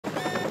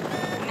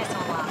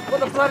What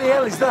the bloody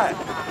hell is that?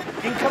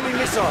 Incoming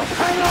missile!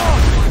 Hang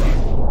on!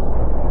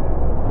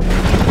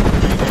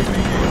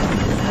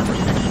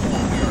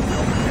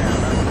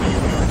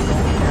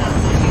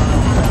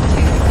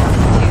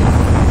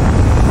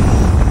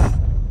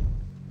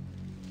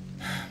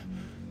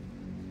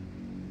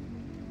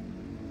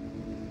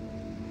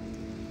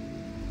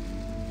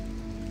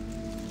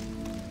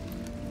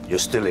 You're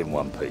still in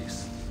one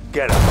piece.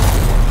 Get up.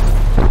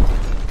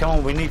 Come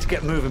on, we need to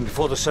get moving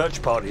before the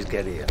search parties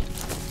get here.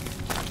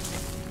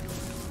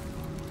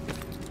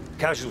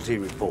 Casualty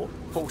report.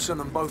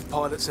 Paulson and both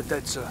pilots are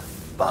dead, sir.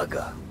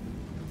 Bugger.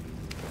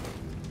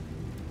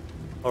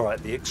 All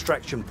right, the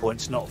extraction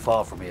point's not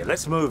far from here.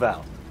 Let's move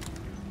out.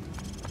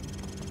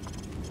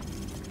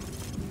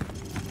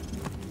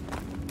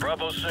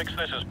 Bravo 6,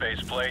 this is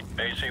base plate.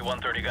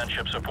 AC-130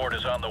 gunship support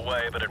is on the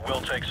way, but it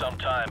will take some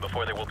time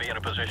before they will be in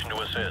a position to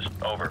assist.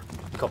 Over.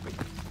 Copy.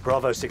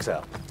 Bravo 6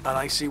 out. An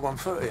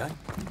AC-130, eh?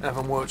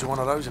 Haven't worked with one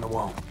of those in a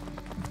while.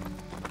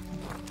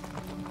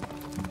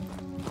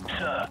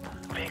 Sir,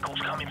 vehicles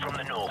coming from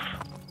the north.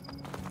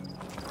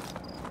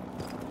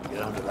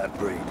 Get under that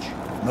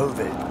bridge. Move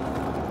it.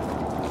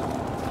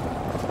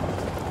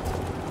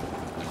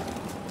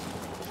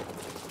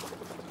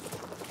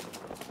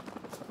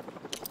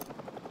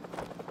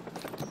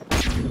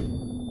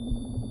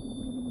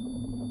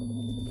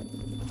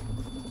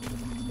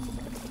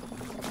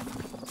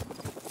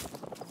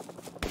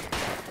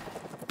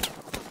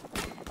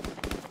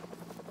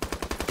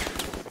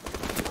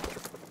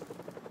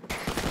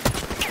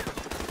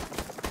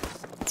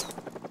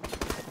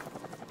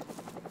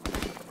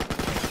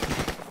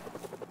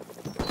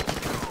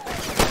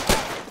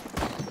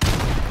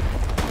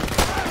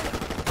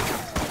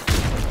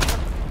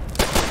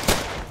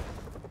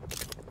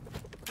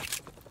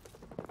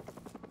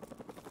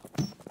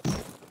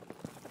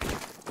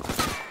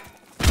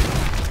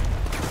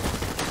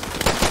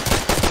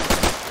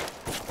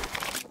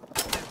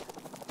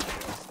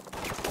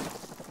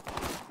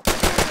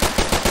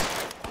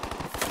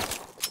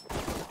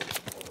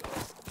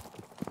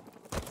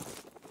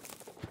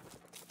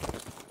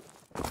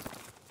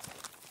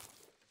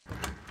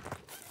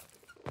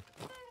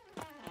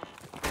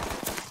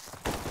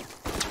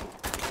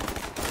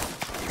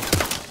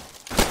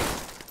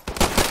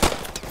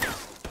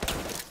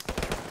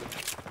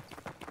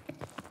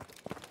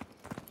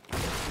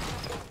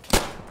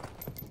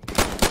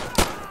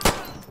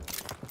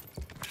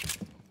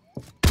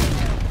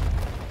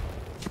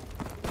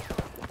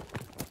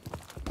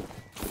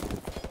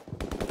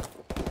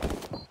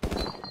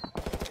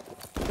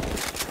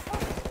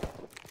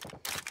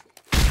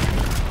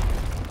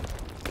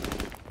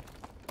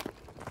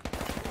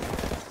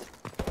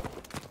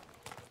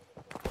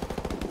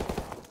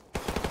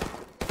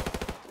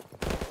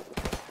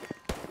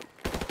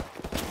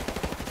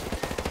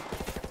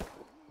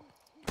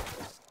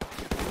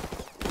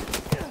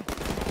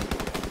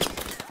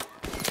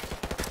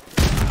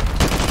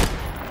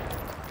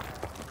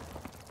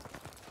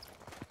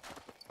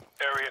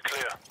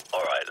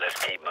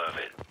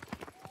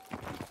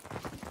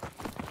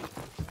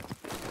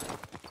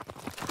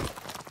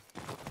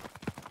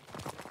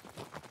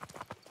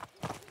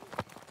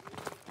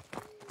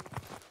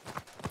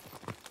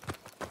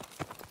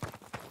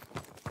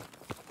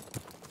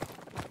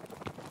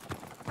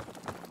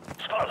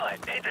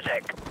 Spotlight, hit the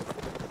deck.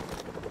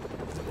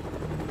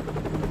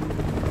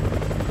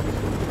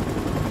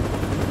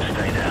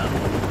 Stay down.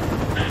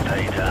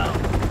 Stay down.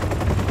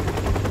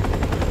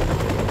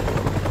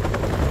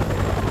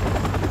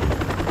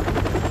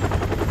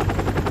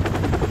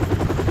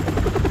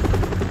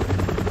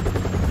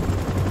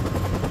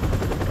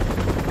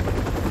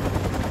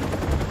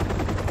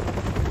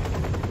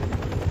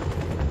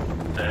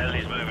 The hell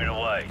is moving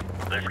away.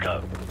 Let's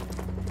go.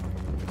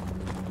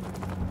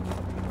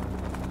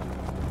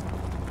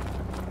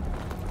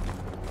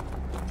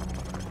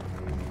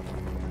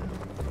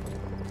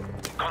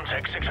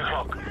 Contact 6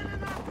 o'clock.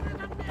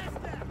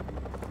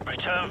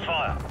 Return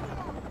fire.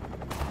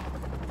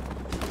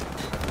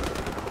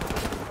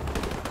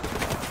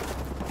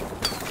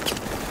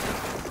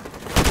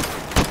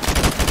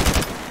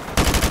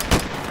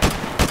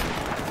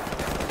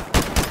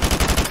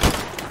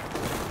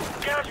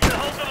 Garrison,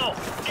 hold them all.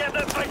 Get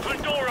that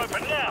basement door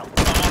open now.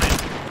 I'm on it.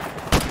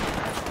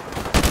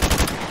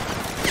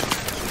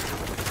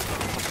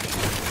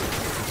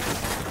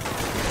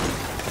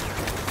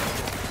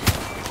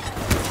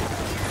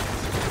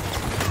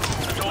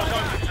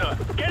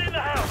 Get in the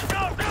house!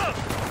 Go, go!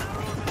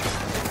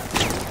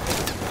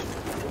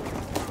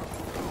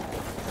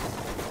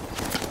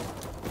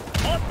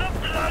 What the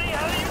bloody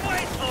hell are you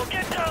waiting for?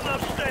 Get down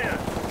those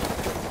stairs!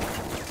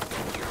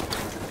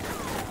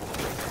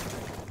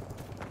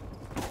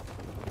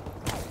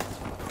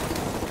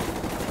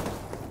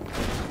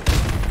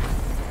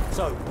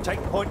 So,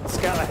 take point and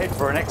scout ahead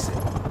for an exit.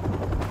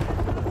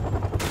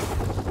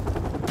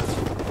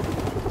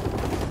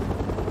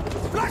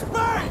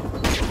 Flashbang!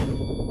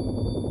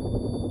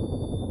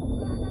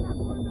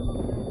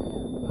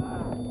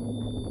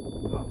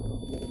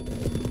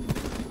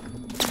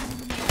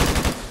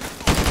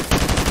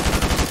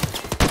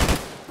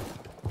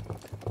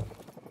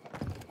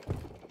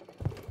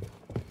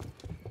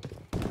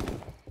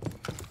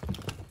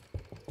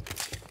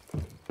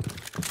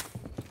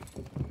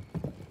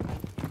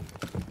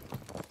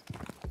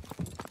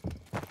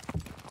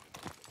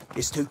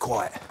 It's too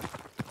quiet.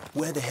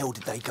 Where the hell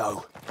did they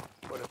go?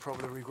 Well, they're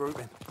probably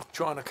regrouping.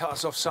 Trying to cut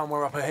us off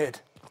somewhere up ahead.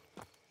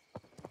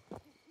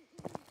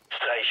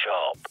 Stay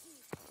sharp.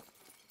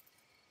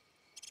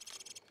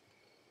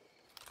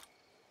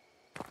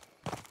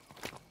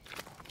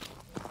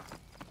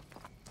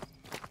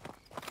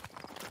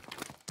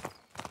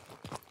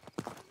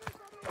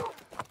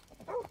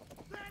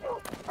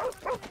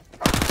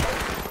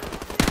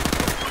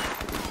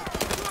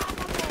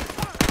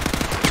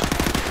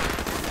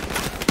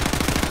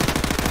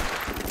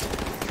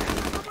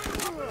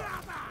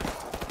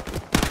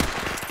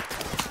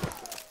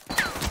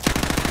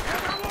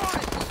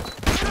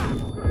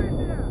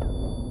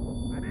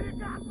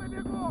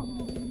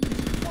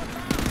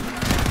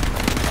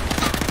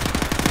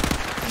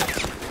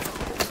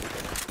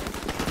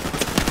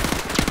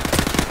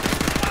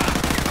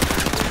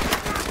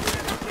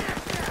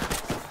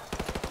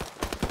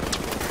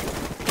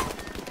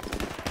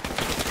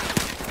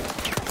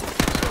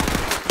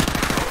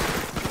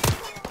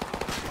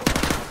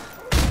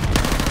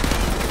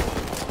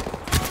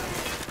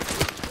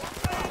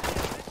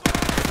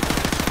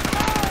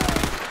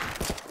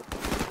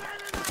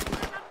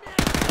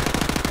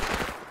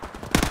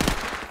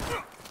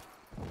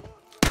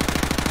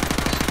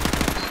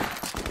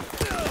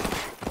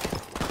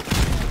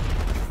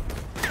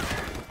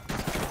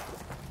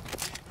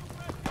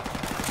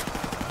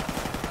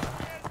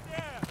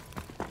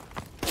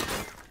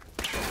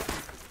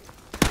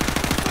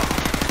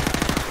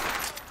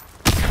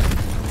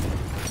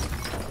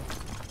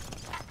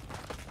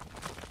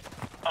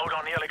 Hold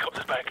on, the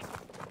helicopter's back.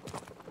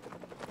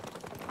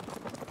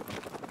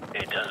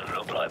 It doesn't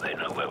look like they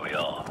know where we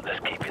are. Let's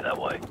keep it that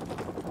way.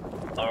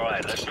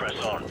 Alright, let's press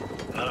on.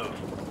 Move.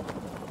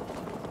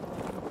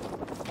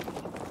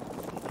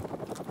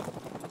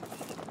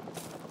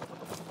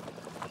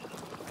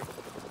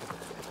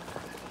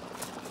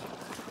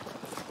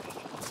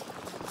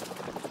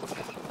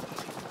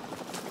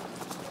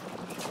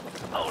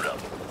 Hold up.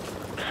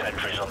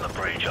 Sentries on the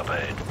bridge up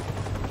ahead.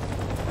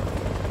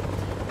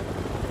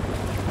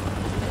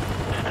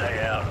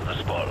 Stay out of the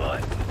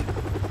spotlight.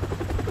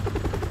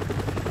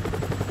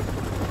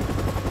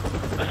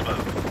 Let's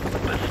move,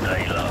 but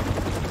stay low.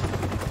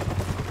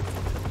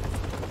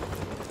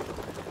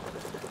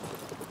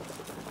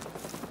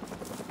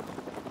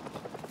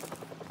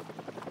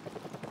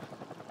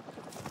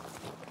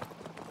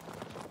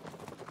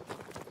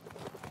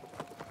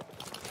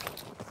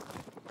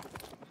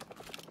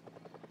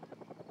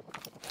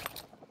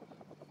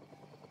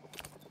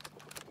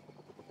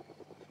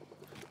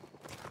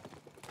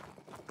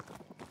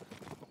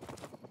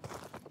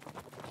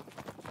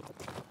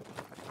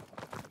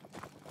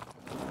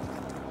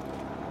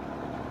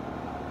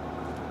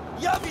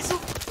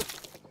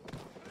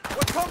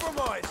 We're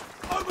compromised!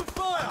 Open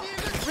fire!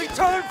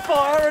 Return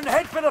fire and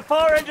head for the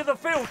far end of the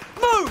field!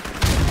 Move!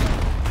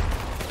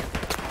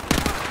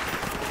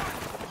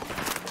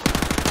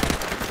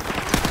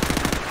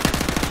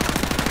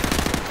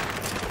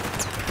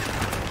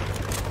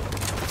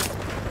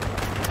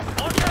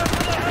 Watch out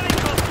for the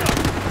helicopter!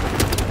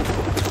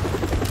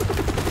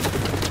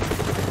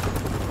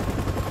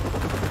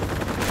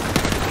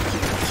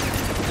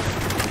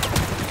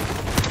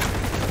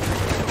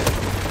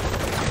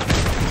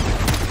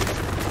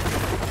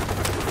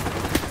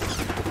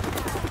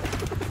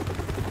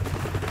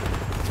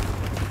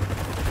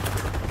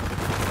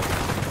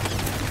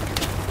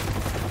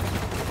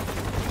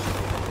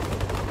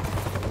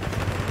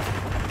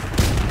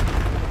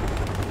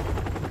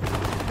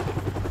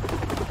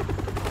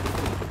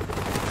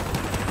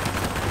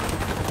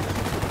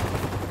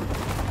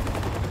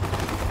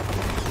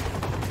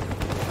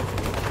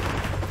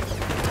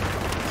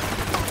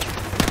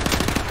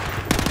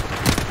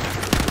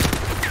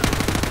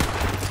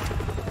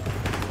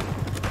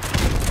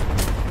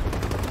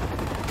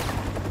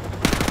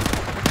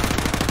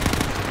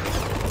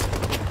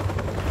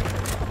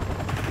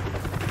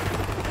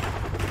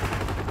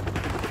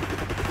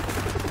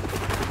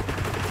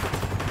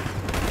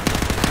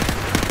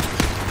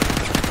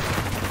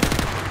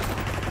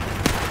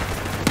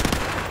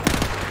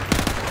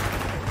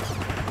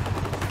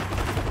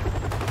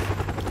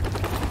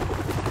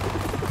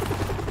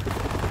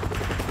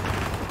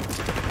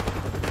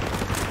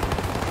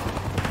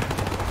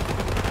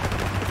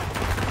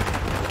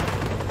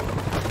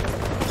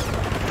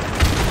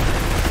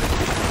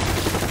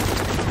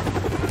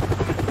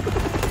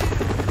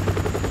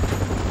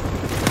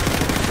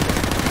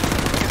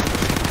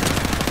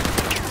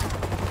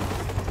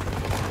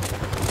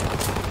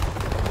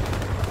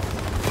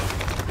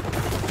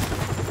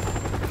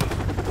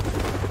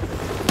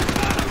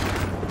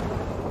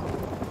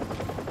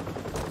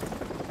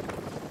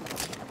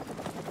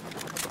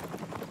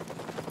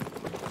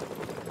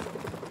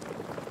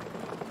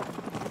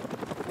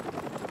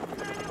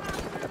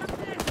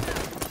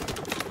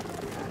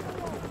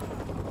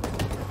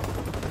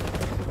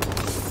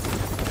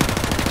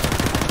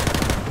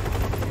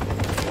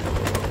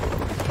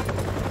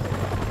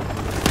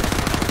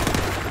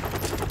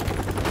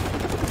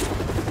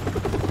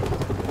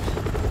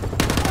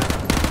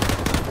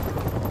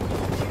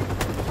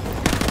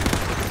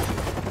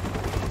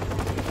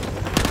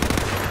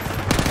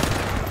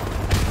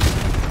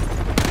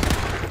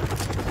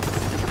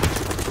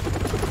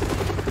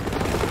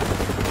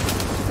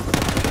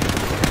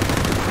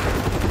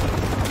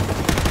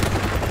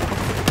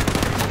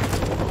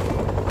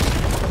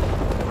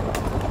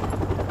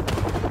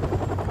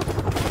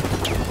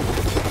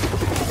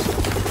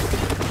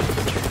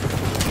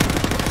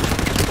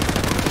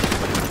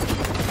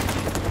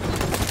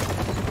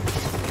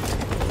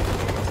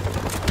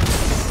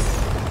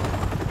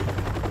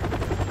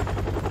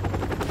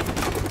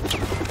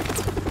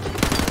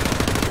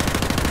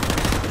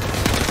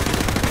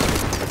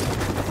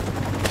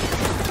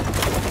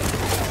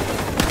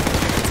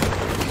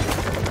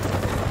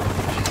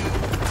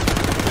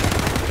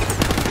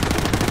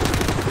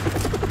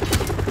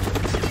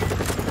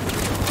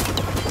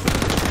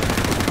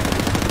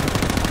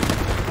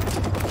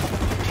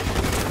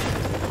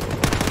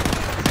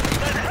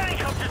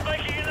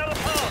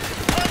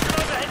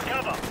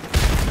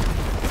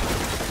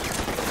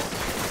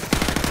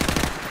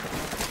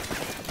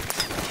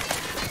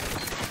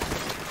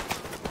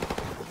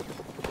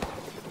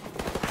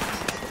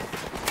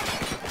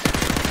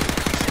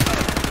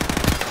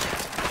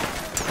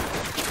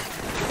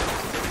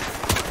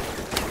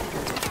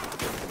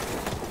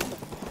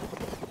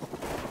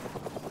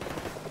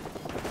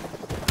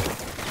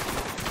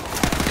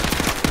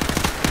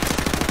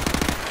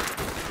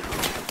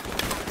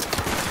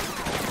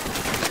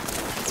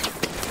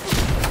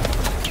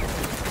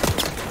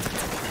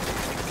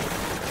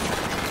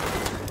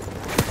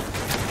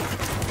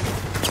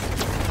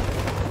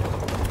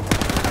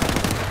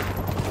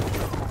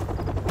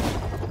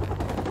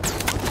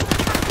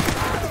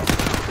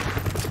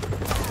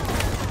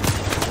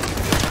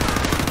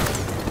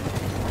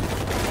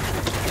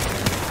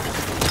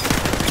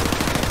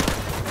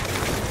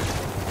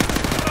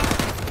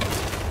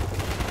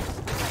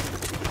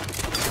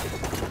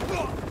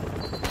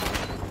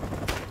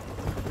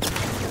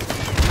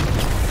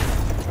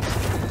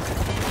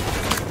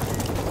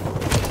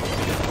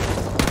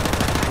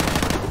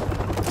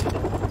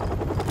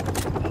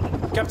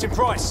 Captain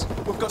Price,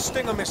 we've got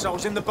Stinger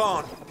missiles in the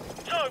barn.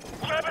 So,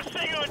 grab a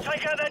Stinger and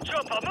take out that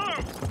chopper.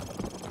 Move!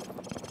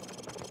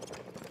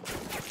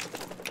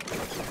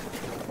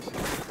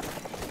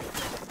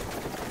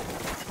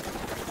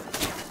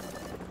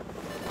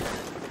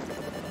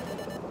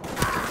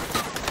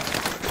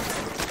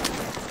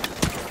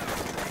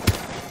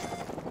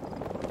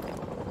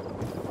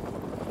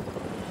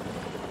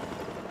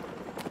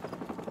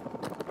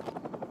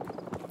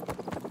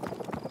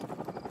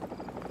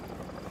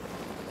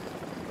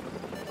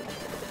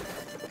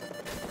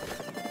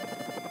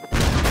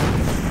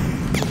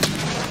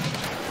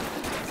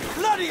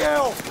 Bloody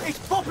hell! It's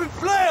popping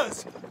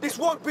flares! This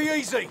won't be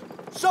easy.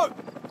 So,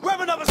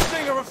 grab another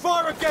Stinger and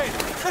fire again.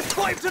 Let's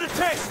put him to the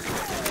test!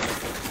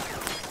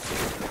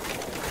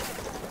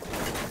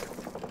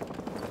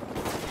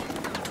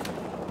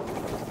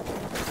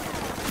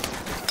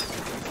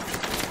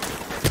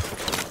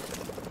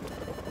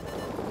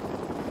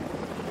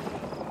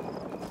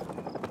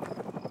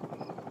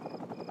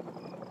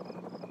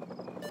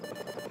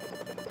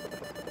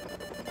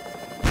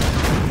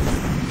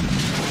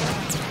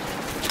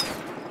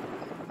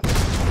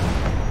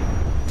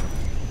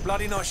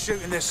 Bloody nice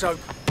shooting there, Soap.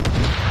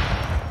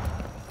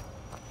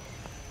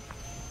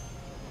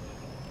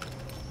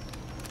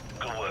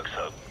 Good work,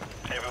 Soap.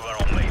 Everyone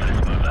on me,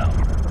 let's move out.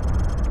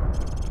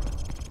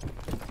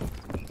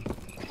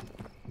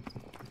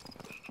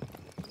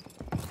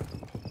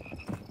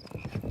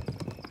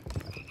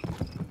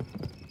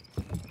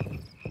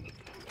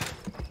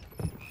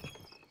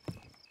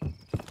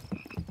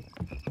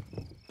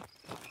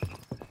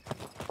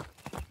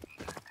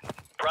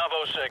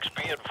 Bravo 6,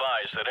 be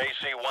advised that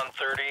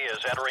AC-130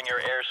 is entering your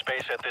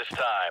airspace at this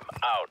time.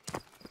 Out.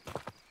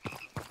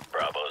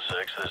 Bravo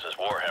 6, this is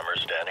Warhammer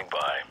standing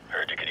by.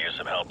 Heard you could use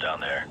some help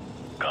down there.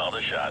 Call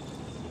the shot.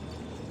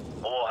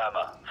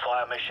 Warhammer,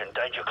 fire mission,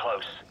 danger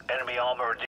close. Enemy armor and